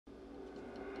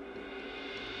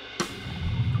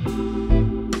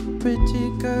pretty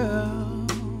girl,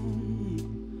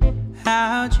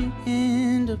 how'd you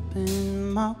end up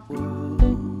in my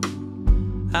world?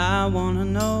 I wanna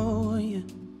know you,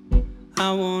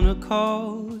 I wanna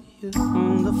call you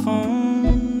on the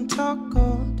phone, talk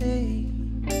all day.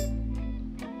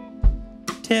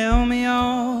 Tell me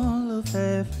all of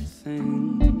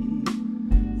everything,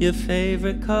 your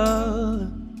favorite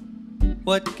color,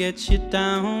 what gets you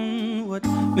down, what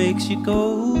makes you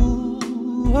go,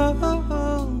 oh, oh,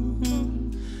 oh,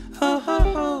 oh,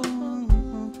 oh,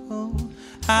 oh.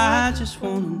 I just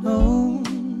wanna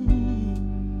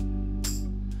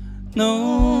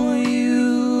know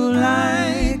you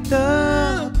like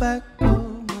the back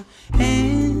of my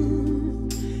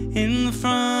hand, in the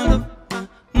front of my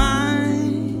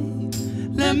mind.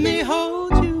 Let me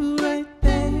hold you right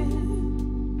there,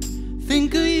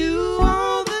 think of you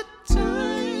all the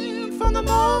time, from the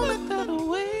moment that I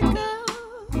wake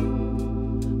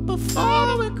up,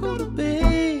 before we go to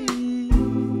bed.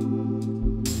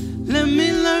 Let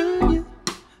me learn you,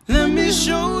 let me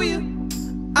show you,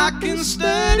 I can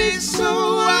study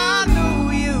so I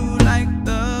know you like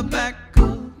the back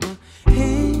of my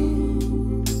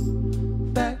hand,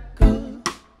 back of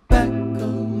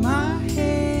my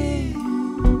head.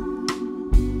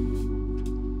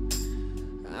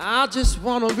 I just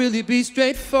wanna really be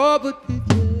straightforward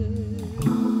with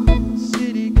you,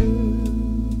 city girl,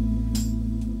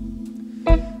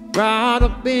 brought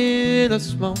up in a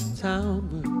small town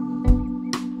world.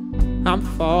 I'm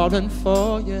falling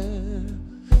for you,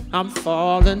 I'm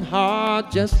falling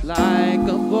hard, just like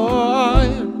a boy,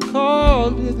 and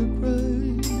called it a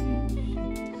crush.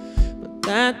 But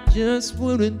that just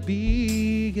wouldn't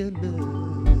be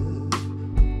enough.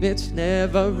 It's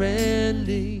never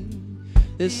ending,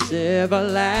 this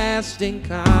everlasting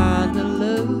kind of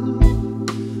love.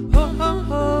 Oh, oh,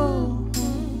 oh,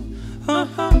 oh,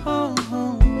 oh, oh,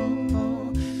 oh,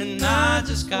 oh. And I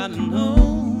just gotta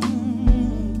know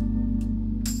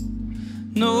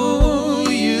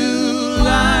you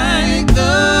like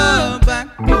the back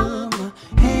of my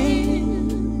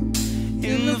hand,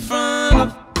 in the front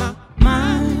of my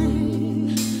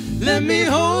mind. Let me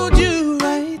hold you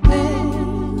right there,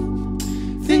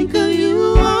 think of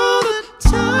you all the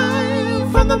time,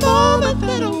 from the moment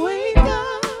that I wake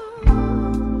up,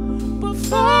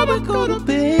 before we go to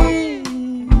bed.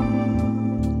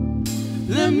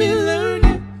 Let me learn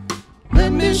you,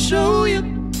 let me show you,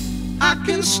 I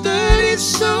can study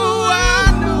so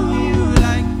I know you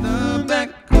like the back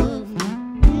of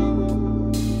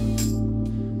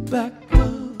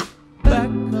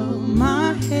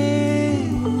my head.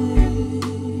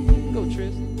 Go,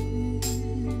 Tristan.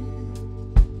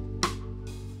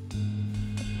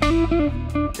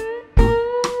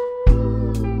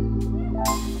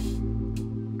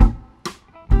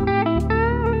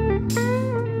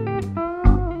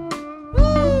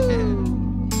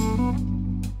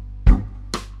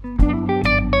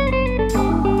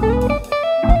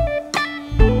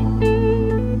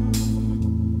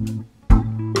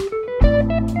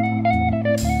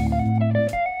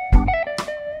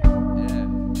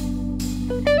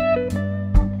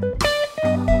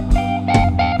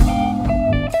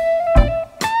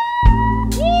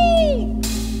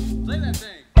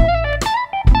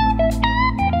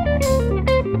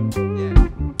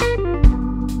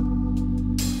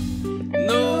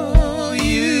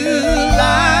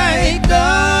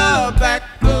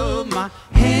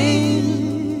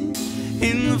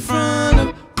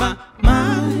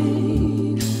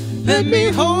 Let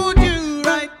me hold you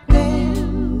right there,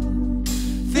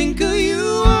 think of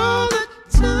you all the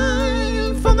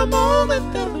time, from the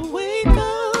moment that I wake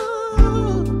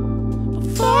up,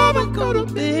 before I go to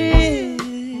bed.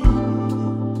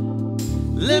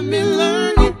 Let me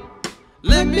learn you,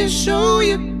 let me show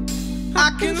you,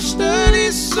 I can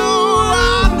study so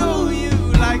I know you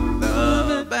like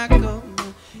the back of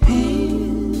my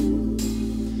hand,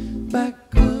 back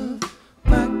of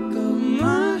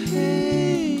my head.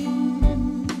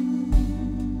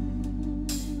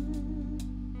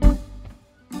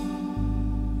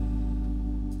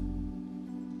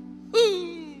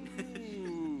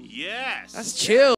 Yes. That's chill.